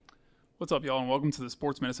What's up, y'all, and welcome to the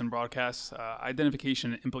Sports Medicine Broadcast,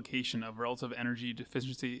 Identification and Implication of Relative Energy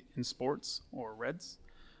Deficiency in Sports, or REDS.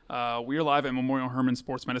 We are live at Memorial Hermann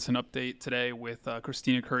Sports Medicine Update today with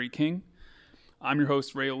Christina Curry-King. I'm your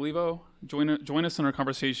host, Ray Olivo. Join us in our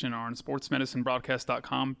conversation on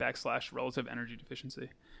sportsmedicinebroadcast.com/relative energy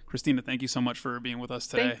deficiency. Christina, thank you so much for being with us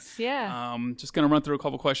today. Thanks, yeah. Just going to run through a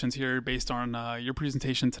couple questions here based on your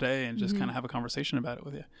presentation today and just kind of have a conversation about it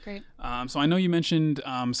with you. Great. So I know you mentioned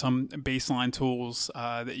some baseline tools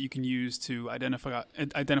that you can use to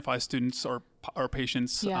identify students or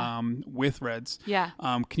patients with REDS. Yeah.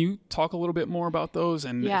 Can you talk a little bit more about those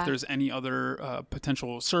and if there's any other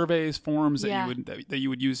potential surveys, forms that you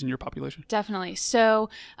would use in your population? Definitely. So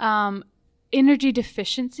energy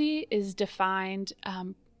deficiency is defined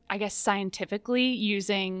scientifically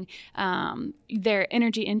using their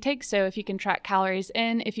energy intake. So if you can track calories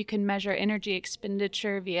in, if you can measure energy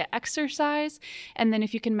expenditure via exercise, and then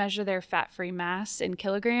if you can measure their fat-free mass in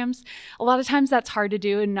kilograms. A lot of times that's hard to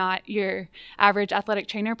do, and not your average athletic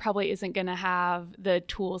trainer probably isn't going to have the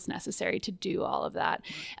tools necessary to do all of that.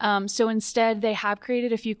 So instead, they have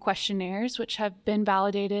created a few questionnaires which have been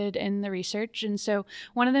validated in the research. And so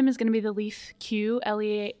one of them is going to be the LEAF-Q,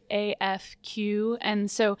 L-E-A-F-Q.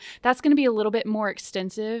 And so that's going to be a little bit more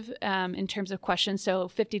extensive in terms of questions, so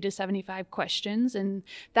 50 to 75 questions, and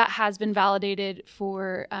that has been validated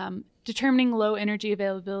for determining low energy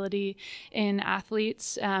availability in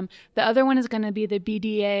athletes. The other one is going to be the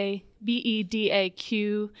BEDAQ,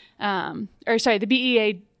 the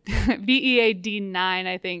BEAD9,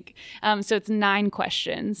 I think. So it's 9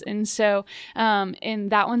 questions. And so,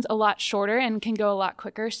 and that one's a lot shorter and can go a lot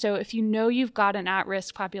quicker. So if you know you've got an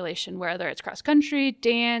at-risk population, whether it's cross country,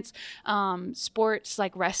 dance, sports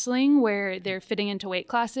like wrestling, where they're fitting into weight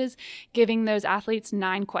classes, giving those athletes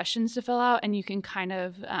 9 questions to fill out, and you can kind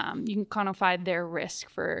of, you can quantify their risk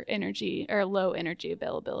for energy or low energy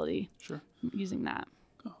availability. Sure. Using that.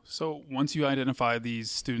 So once you identify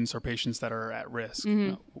these students or patients that are at risk,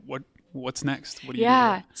 what's next? What do you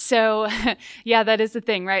do? So that is the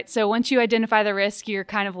thing, right? So once you identify the risk, you're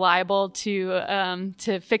kind of liable to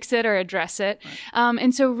fix it or address it. Right.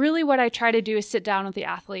 And so really what I try to do is sit down with the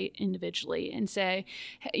athlete individually and say,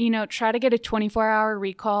 try to get a 24-hour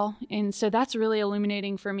recall. And so that's really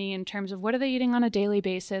illuminating for me in terms of what are they eating on a daily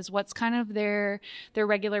basis? What's kind of their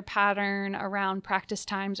regular pattern around practice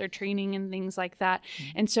times or training and things like that.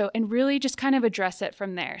 Mm-hmm. And really just kind of address it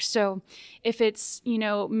from there. So if it's,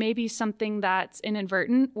 maybe something that's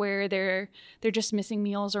inadvertent where they're just missing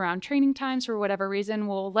meals around training times for whatever reason,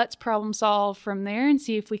 well, let's problem solve from there and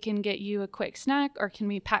see if we can get you a quick snack, or can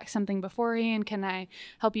we pack something beforehand? Can I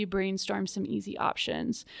help you brainstorm some easy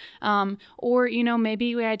options? Or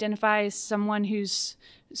maybe we identify someone who's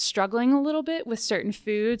struggling a little bit with certain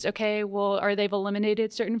foods. Okay, well, or they've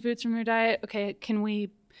eliminated certain foods from their diet. Okay,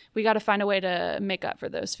 we got to find a way to make up for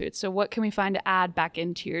those foods. So what can we find to add back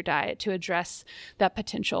into your diet to address that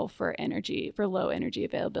potential for low energy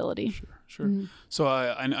availability? Sure. Mm-hmm. So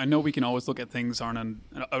I know we can always look at things on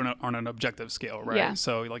an objective scale, right? Yeah.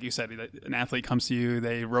 So like you said, an athlete comes to you,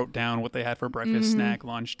 they wrote down what they had for breakfast, snack,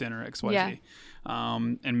 lunch, dinner, XYZ. Yeah.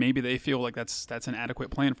 And maybe they feel like that's an adequate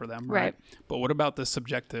plan for them, right? But what about the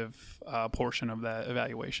subjective portion of that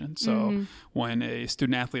evaluation? So when a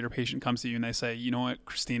student athlete or patient comes to you and they say, you know what,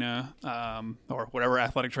 Christina, or whatever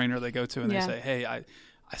athletic trainer they go to, and they say, hey, I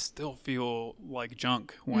still feel like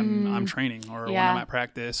junk when I'm training or when I'm at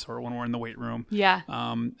practice or when we're in the weight room. Yeah.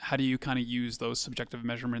 How do you kind of use those subjective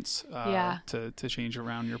measurements to change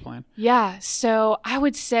around your plan? Yeah. So I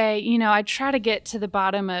would say, I try to get to the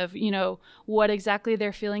bottom of, what exactly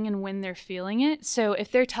they're feeling and when they're feeling it. So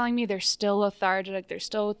if they're telling me they're still lethargic, they're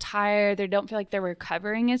still tired, they don't feel like they're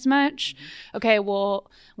recovering as much. Okay,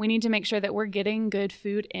 well, we need to make sure that we're getting good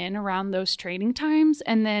food in around those training times.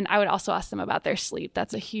 And then I would also ask them about their sleep.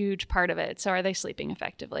 That's a huge part of it. So are they sleeping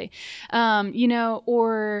effectively?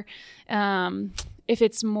 Or if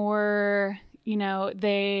it's more,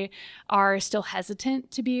 they are still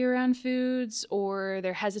hesitant to be around foods, or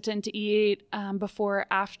they're hesitant to eat before or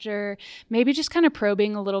after, maybe just kind of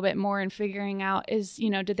probing a little bit more and figuring out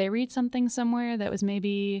did they read something somewhere that was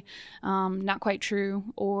maybe not quite true?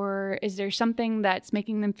 Or is there something that's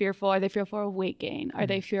making them fearful? Are they fearful of weight gain? Are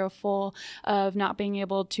they fearful of not being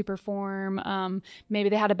able to perform? Maybe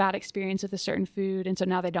they had a bad experience with a certain food, and so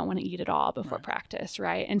now they don't want to eat at all before practice,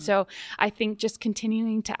 right? And so I think just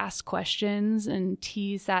continuing to ask questions and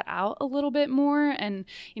tease that out a little bit more. And,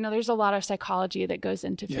 there's a lot of psychology that goes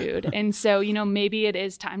into food. And so, maybe it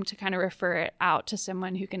is time to kind of refer it out to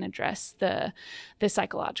someone who can address the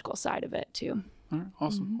psychological side of it too. All right.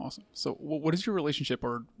 Awesome. Awesome. So what is your relationship,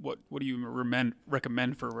 or what do you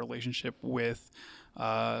recommend for a relationship with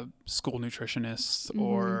school nutritionists,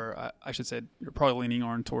 or I should say you're probably leaning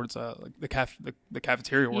on towards like the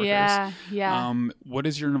cafeteria workers. Yeah. What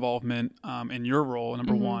is your involvement in your role,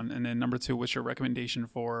 number one, and then number two, what's your recommendation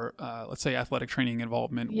for let's say athletic training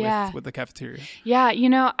involvement with the cafeteria? Yeah,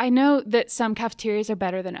 I know that some cafeterias are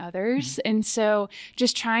better than others, and so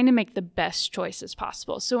just trying to make the best choices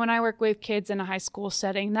possible. So when I work with kids in a high school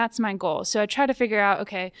setting, that's my goal. So I try to figure out,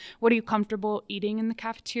 okay, what are you comfortable eating in the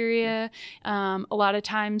cafeteria? A lot of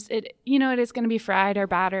times it is going to be fried or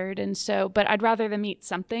battered. And so, but I'd rather them eat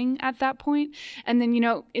something at that point. And then,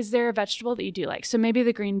 is there a vegetable that you do like? So maybe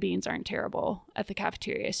the green beans aren't terrible at the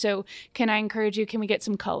cafeteria. So can I encourage you, can we get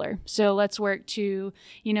some color? So let's work to,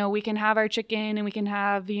 we can have our chicken and we can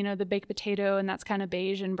have, the baked potato, and that's kind of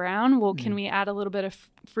beige and brown. Well, can we add a little bit of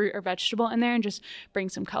fruit or vegetable in there and just bring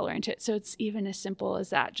some color into it? So it's even as simple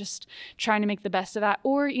as that, just trying to make the best of that.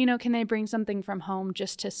 Or, can they bring something from home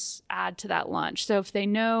just to add to that lunch? So if they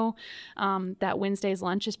know that Wednesday's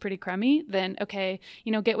lunch is pretty crummy, then okay,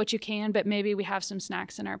 get what you can, but maybe we have some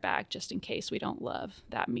snacks in our bag just in case we don't love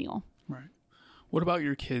that meal. Right. What about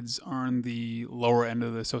your kids on the lower end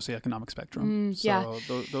of the socioeconomic spectrum?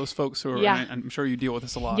 Those folks who are, and I'm sure you deal with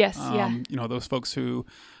this a lot. Yes, those folks who,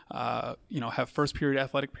 have first period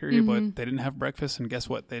athletic period, but they didn't have breakfast, and guess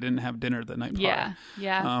what? They didn't have dinner the night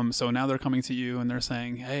prior. So now they're coming to you and they're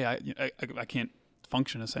saying, hey, I can't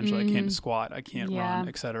function essentially. I can't squat, I can't run,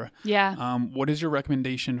 etc. What is your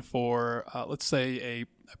recommendation for let's say a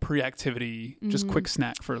pre-activity just quick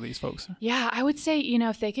snack for these folks? I would say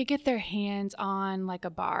if they could get their hands on like a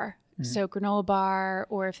bar, so granola bar,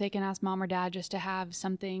 or if they can ask mom or dad just to have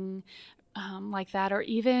something like that, or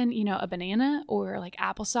even a banana or like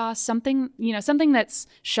applesauce, something that's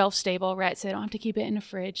shelf stable, right? So they don't have to keep it in a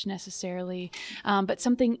fridge necessarily, but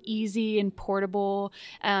something easy and portable,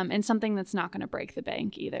 and something that's not going to break the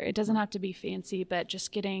bank either. It doesn't have to be fancy, but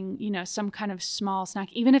just getting some kind of small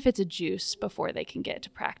snack, even if it's a juice before they can get to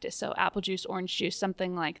practice. So apple juice, orange juice,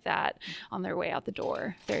 something like that on their way out the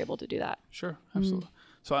door, if they're able to do that. Sure, absolutely.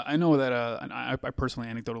 So I know that and I personally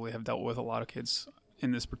anecdotally have dealt with a lot of kids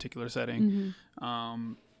in this particular setting.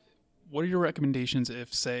 What are your recommendations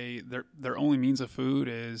if, say, their only means of food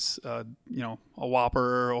is, a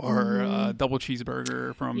Whopper or a double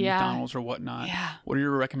cheeseburger from McDonald's or whatnot? What are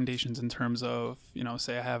your recommendations in terms of,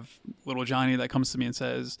 say I have little Johnny that comes to me and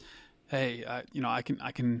says, hey,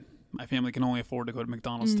 my family can only afford to go to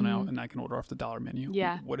McDonald's tonight, and I can order off the $1 menu.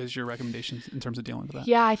 What is your recommendations in terms of dealing with that?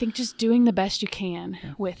 I think just doing the best you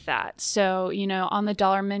can with that. So, on the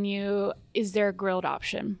 $1 menu, is there a grilled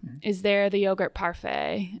option? Is there the yogurt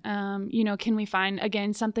parfait? Can we find,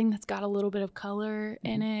 again, something that's got a little bit of color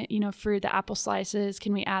in it, fruit, the apple slices?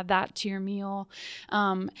 Can we add that to your meal?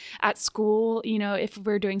 At school, if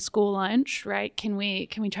we're doing school lunch, right, can we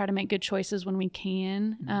try to make good choices when we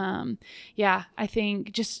can? I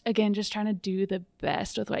think just trying to do the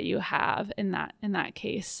best with what you have in that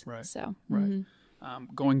case. Right. So, right.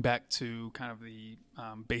 Going back to kind of the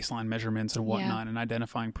baseline measurements and whatnot, and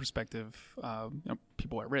identifying prospective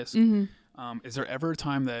people at risk. Is there ever a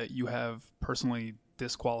time that you have personally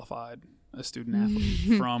disqualified a student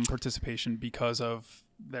athlete from participation because of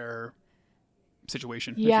their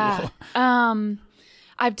situation? If you will?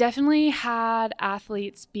 I've definitely had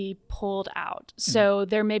athletes be pulled out. So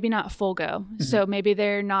they're maybe not full go. So maybe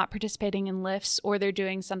they're not participating in lifts, or they're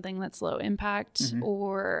doing something that's low impact,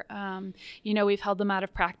 or, we've held them out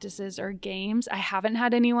of practices or games. I haven't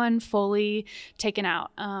had anyone fully taken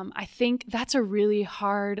out. I think that's a really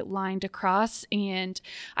hard line to cross. And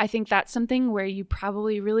I think that's something where you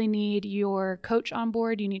probably really need your coach on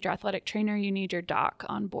board. You need your athletic trainer. You need your doc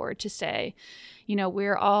on board to say,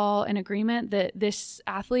 we're all in agreement that this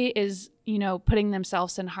athlete is, putting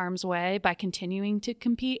themselves in harm's way by continuing to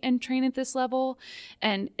compete and train at this level.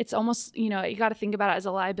 And it's almost, you got to think about it as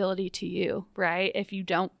a liability to you, right? If you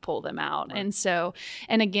don't pull them out. Right. And so,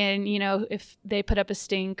 and again, if they put up a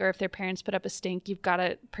stink, or if their parents put up a stink, you've got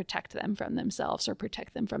to protect them from themselves or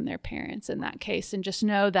protect them from their parents in that case. And just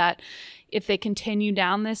know that if they continue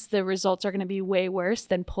down this, the results are going to be way worse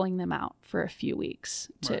than pulling them out for a few weeks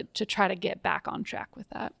to try to get back on track with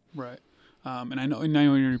that. Right. And I know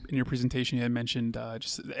in your presentation you had mentioned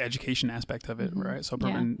just the education aspect of it, right? So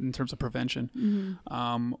in terms of prevention,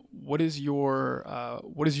 what is your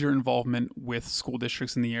involvement with school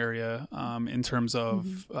districts in the area in terms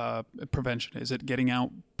of prevention? Is it getting out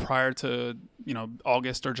prior to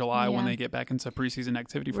August or July when they get back into preseason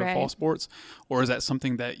activity for fall sports, or is that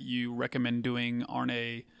something that you recommend doing on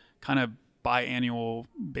a kind of biannual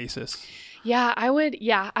basis? Yeah, I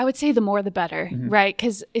would say the more the better, right?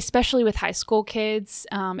 Because especially with high school kids,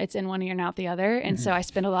 it's in one ear and out the other. And so I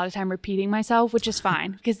spend a lot of time repeating myself, which is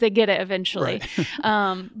fine because they get it eventually.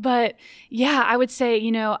 Right. But yeah, I would say,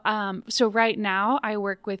 so right now I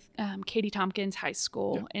work with Katie Tompkins High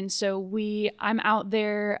School. Yeah. And so I'm out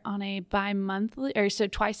there on a bi-monthly or so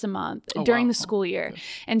twice a month during the school year. Okay.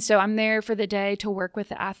 And so I'm there for the day to work with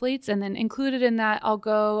the athletes. And then included in that,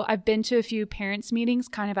 I've been to a few parents meetings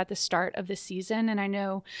kind of at the start of the season. And I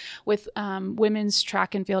know with women's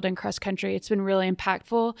track and field and cross country, it's been really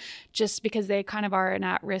impactful just because they kind of are an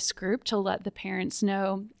at-risk group to let the parents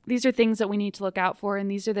know these are things that we need to look out for. And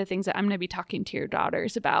these are the things that I'm going to be talking to your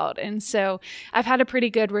daughters about. And so I've had a pretty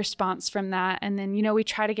good response from that. And then, we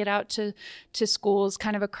try to get out to schools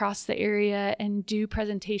kind of across the area and do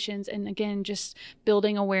presentations. And again, just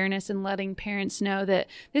building awareness and letting parents know that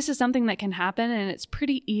this is something that can happen and it's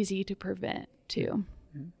pretty easy to prevent too.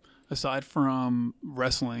 Aside from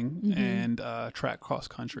wrestling and track cross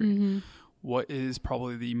country, what is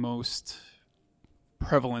probably the most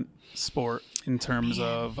prevalent sport in terms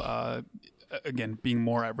of, again, being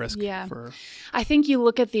more at risk for? I think you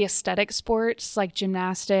look at the aesthetic sports like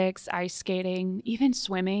gymnastics, ice skating, even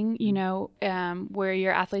swimming, where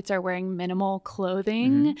your athletes are wearing minimal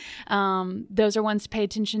clothing. Those are ones to pay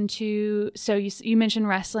attention to. So you mentioned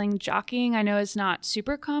wrestling, jockeying. I know is not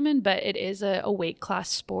super common, but it is a weight class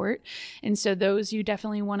sport. And so those you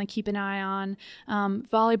definitely want to keep an eye on.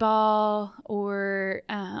 Volleyball or...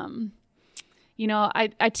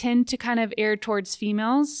 I tend to kind of err towards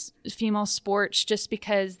female sports just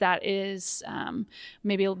because that is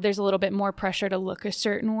maybe there's a little bit more pressure to look a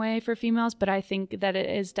certain way for females, but I think that it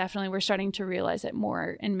is definitely, we're starting to realize it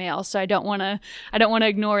more in males. So I don't want to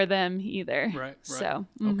ignore them either. Right. So,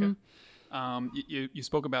 okay. You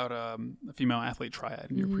spoke about a female athlete triad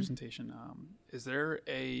in your presentation. Is there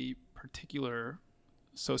a particular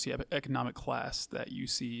socioeconomic class that you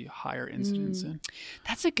see higher incidence in?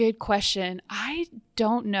 That's a good question. I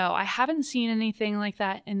don't know. I haven't seen anything like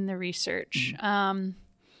that in the research. I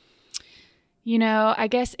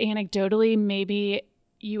guess anecdotally, maybe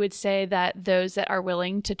you would say that those that are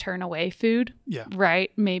willing to turn away food,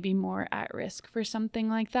 right, may be more at risk for something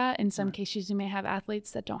like that. In some cases, you may have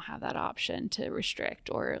athletes that don't have that option to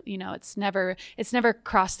restrict, or, it's never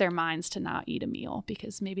crossed their minds to not eat a meal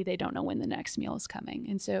because maybe they don't know when the next meal is coming.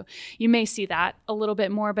 And so you may see that a little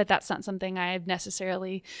bit more, but that's not something I have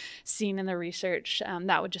necessarily seen in the research.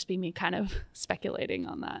 That would just be me kind of speculating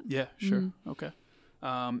on that. Yeah, sure. Okay.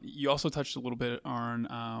 You also touched a little bit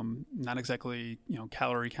on not exactly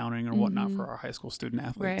calorie counting or whatnot for our high school student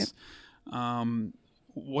athletes. Right.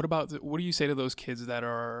 What do you say to those kids that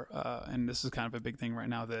are and this is kind of a big thing right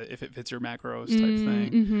now, that if it fits your macros type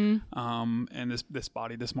thing, and this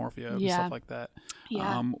body dysmorphia and stuff like that.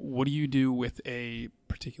 What do you do with a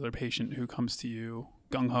particular patient who comes to you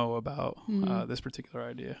gung-ho about this particular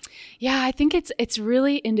idea? Yeah, I think it's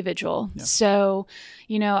really individual. Yeah. So,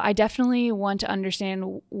 I definitely want to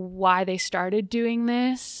understand why they started doing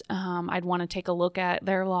this. I'd want to take a look at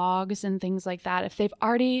their logs and things like that. If they've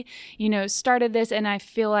already, started this, and I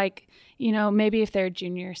feel like, maybe if they're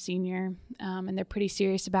junior, senior, and they're pretty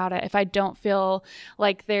serious about it, if I don't feel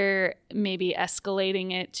like they're maybe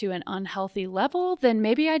escalating it to an unhealthy level, then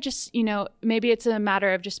maybe I just, maybe it's a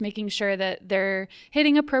matter of just making sure that they're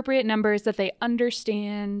hitting appropriate numbers, that they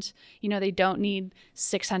understand, they don't need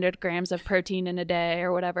 600 grams of protein in a day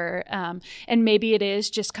or whatever. And maybe it is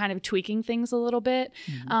just kind of tweaking things a little bit.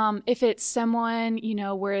 If it's someone,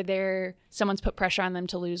 where someone's put pressure on them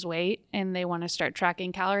to lose weight and they want to start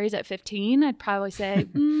tracking calories at 15, I'd probably say,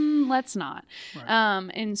 let's not. Right.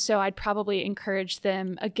 And so I'd probably encourage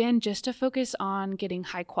them, again, just to focus on getting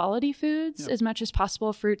high quality foods as much as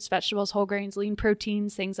possible, fruits, vegetables, whole grains, lean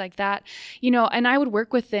proteins, things like that. And I would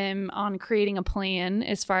work with them on creating a plan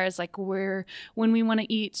as far as like when we want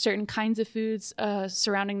to eat certain kinds of foods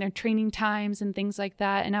surrounding their training times and things like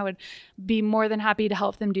that. And I would be more than happy to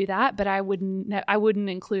help them do that, but I wouldn't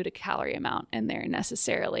include a calorie amount in there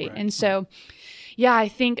necessarily. Right. And so yeah, I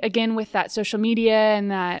think again with that social media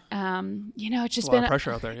and that, it's just been a lot of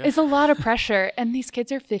pressure out there. Yeah. It's a lot of pressure. And these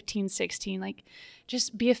kids are 15, 16, like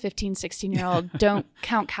just be a 15, 16-year-old. Don't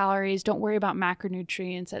count calories. Don't worry about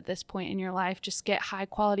macronutrients at this point in your life. Just get high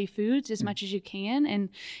quality foods as much as you can, and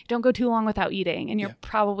don't go too long without eating, and you're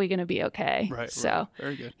probably going to be okay. Right. So, right.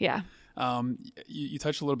 Very good. Yeah. You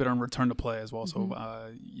touched a little bit on return to play as well.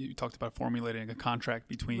 So you talked about formulating a contract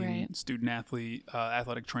between student athlete,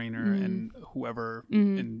 athletic trainer, and whoever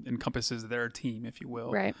encompasses their team, if you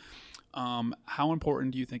will. Right. how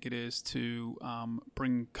important do you think it is to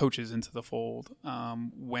bring coaches into the fold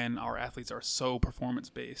when our athletes are so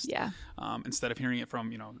performance-based? Yeah. Instead of hearing it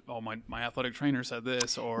from, my athletic trainer said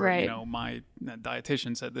this, or, my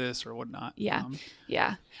dietitian said this or whatnot. Yeah.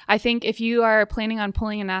 Yeah. I think if you are planning on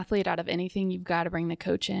pulling an athlete out of anything, you've got to bring the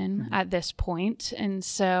coach in at this point. And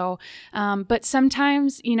so, but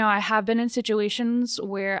sometimes, I have been in situations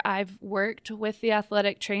where I've worked with the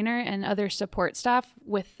athletic trainer and other support staff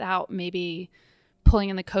without maybe pulling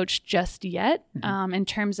in the coach just yet, in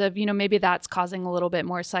terms of, maybe that's causing a little bit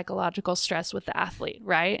more psychological stress with the athlete.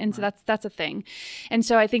 Right. And so that's a thing. And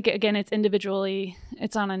so I think, again, it's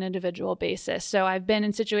on an individual basis. So I've been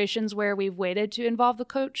in situations where we've waited to involve the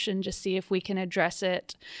coach and just see if we can address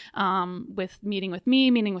it with meeting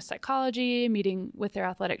with psychology, meeting with their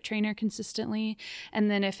athletic trainer consistently. And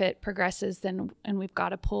then if it progresses, and we've got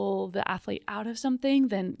to pull the athlete out of something,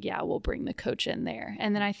 then we'll bring the coach in there.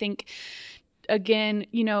 And then I think, again,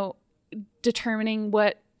 determining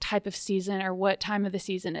what type of season or what time of the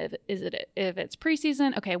season is it. If it's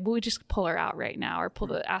preseason, okay, we just pull her out right now or pull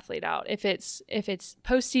the athlete out. If it's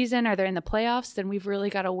postseason or they're in the playoffs, then we've really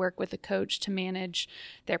got to work with the coach to manage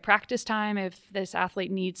their practice time. If this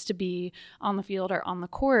athlete needs to be on the field or on the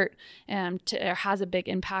court or has a big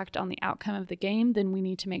impact on the outcome of the game, then we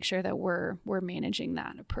need to make sure that we're managing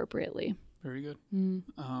that appropriately. Very good.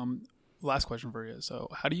 Last question for you. So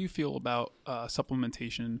how do you feel about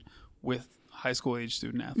supplementation with high school age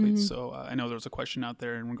student athletes? So I know there's a question out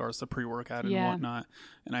there in regards to pre-workout and whatnot.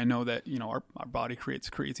 And I know that, our body creates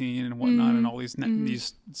creatine and whatnot and all these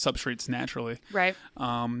these substrates naturally. Right.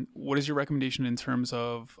 What is your recommendation in terms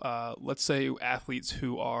of, let's say, athletes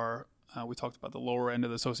who are, we talked about the lower end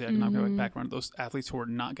of the socioeconomic background, those athletes who are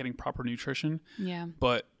not getting proper nutrition,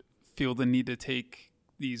 but feel the need to take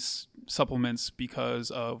these supplements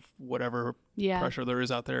because of whatever pressure there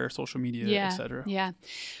is out there, social media, etc. Yeah.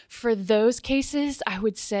 For those cases, I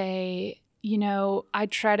would say, I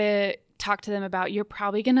try to talk to them about, you're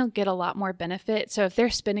probably going to get a lot more benefit. So if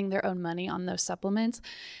they're spending their own money on those supplements,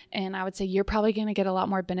 and I would say you're probably going to get a lot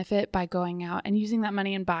more benefit by going out and using that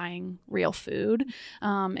money and buying real food.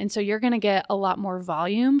 And so you're going to get a lot more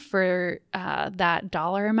volume for that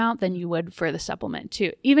dollar amount than you would for the supplement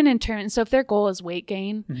too. Even in terms, so if their goal is weight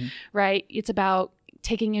gain, right, it's about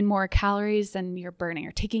taking in more calories than you're burning,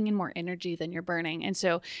 or taking in more energy than you're burning. And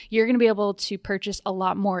so you're going to be able to purchase a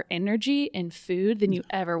lot more energy in food than you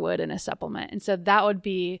ever would in a supplement. And so that would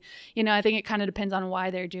be, I think it kind of depends on why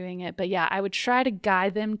they're doing it. But I would try to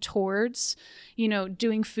guide them towards,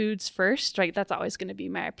 doing foods first, right? That's always going to be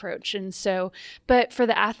my approach. And so, but for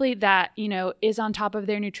the athlete that, is on top of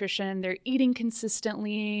their nutrition, they're eating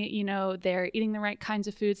consistently, they're eating the right kinds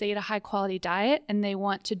of foods, they eat a high quality diet, and they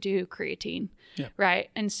want to do creatine. Yeah. Right.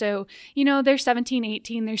 And so, they're 17,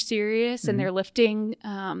 18, they're serious and they're lifting,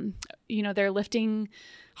 they're lifting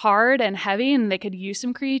hard and heavy, and they could use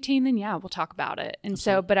some creatine, then we'll talk about it. And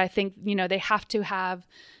so, but I think, they have to have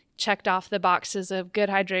checked off the boxes of good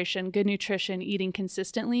hydration, good nutrition, eating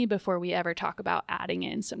consistently before we ever talk about adding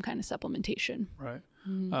in some kind of supplementation. Right.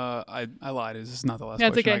 I lied. This is not the last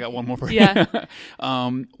question. Okay. I got one more for you.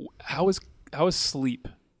 How is sleep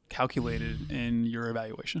calculated in your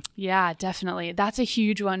evaluation? Yeah, definitely. That's a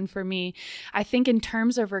huge one for me. I think in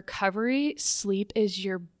terms of recovery, sleep is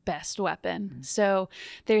your best weapon. So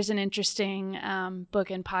there's an interesting book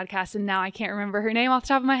and podcast, and now I can't remember her name off the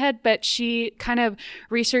top of my head, but she kind of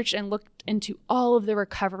researched and looked into all of the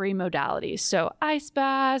recovery modalities. So ice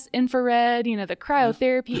baths, infrared, the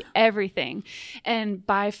cryotherapy, everything. And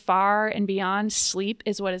by far and beyond, sleep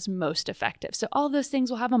is what is most effective. So all those things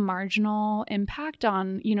will have a marginal impact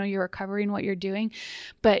on, your recovery and what you're doing,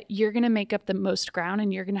 but you're going to make up the most ground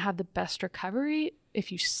and you're going to have the best recovery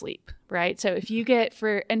if you sleep, right? So if you get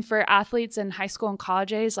for athletes in high school and college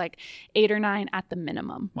days, like 8 or 9 at the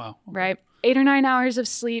minimum. Wow. Okay. Right? 8 or 9 hours of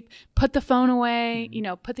sleep, put the phone away,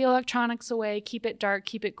 put the electronics away, keep it dark,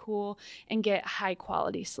 keep it cool, and get high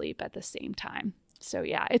quality sleep at the same time. So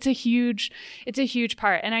it's a huge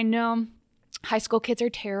part. And I know high school kids are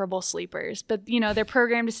terrible sleepers, but they're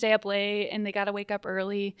programmed to stay up late and they got to wake up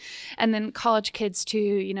early. And then college kids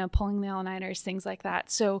too, pulling the all-nighters, things like that.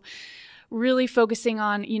 So really focusing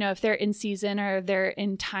on, if they're in season or they're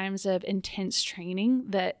in times of intense training,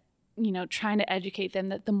 that, trying to educate them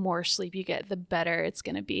that the more sleep you get, the better it's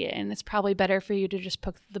going to be. And it's probably better for you to just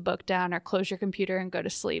put the book down or close your computer and go to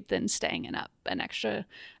sleep than staying up an extra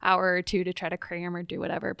hour or two to try to cram or do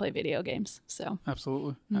whatever, play video games. So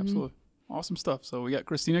Absolutely. Awesome stuff. So we got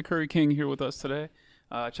Christina Curry-King here with us today.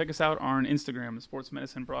 Check us out on Instagram, the Sports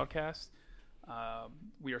Medicine Broadcast.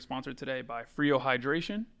 We are sponsored today by Frio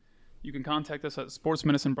Hydration. You can contact us at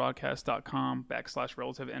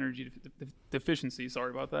sportsmedicinebroadcast.com/relative energy deficiency.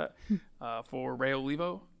 Sorry about that. For Ray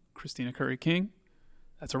Olivo, Christina Curry King,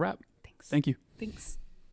 that's a wrap. Thanks. Thank you. Thanks.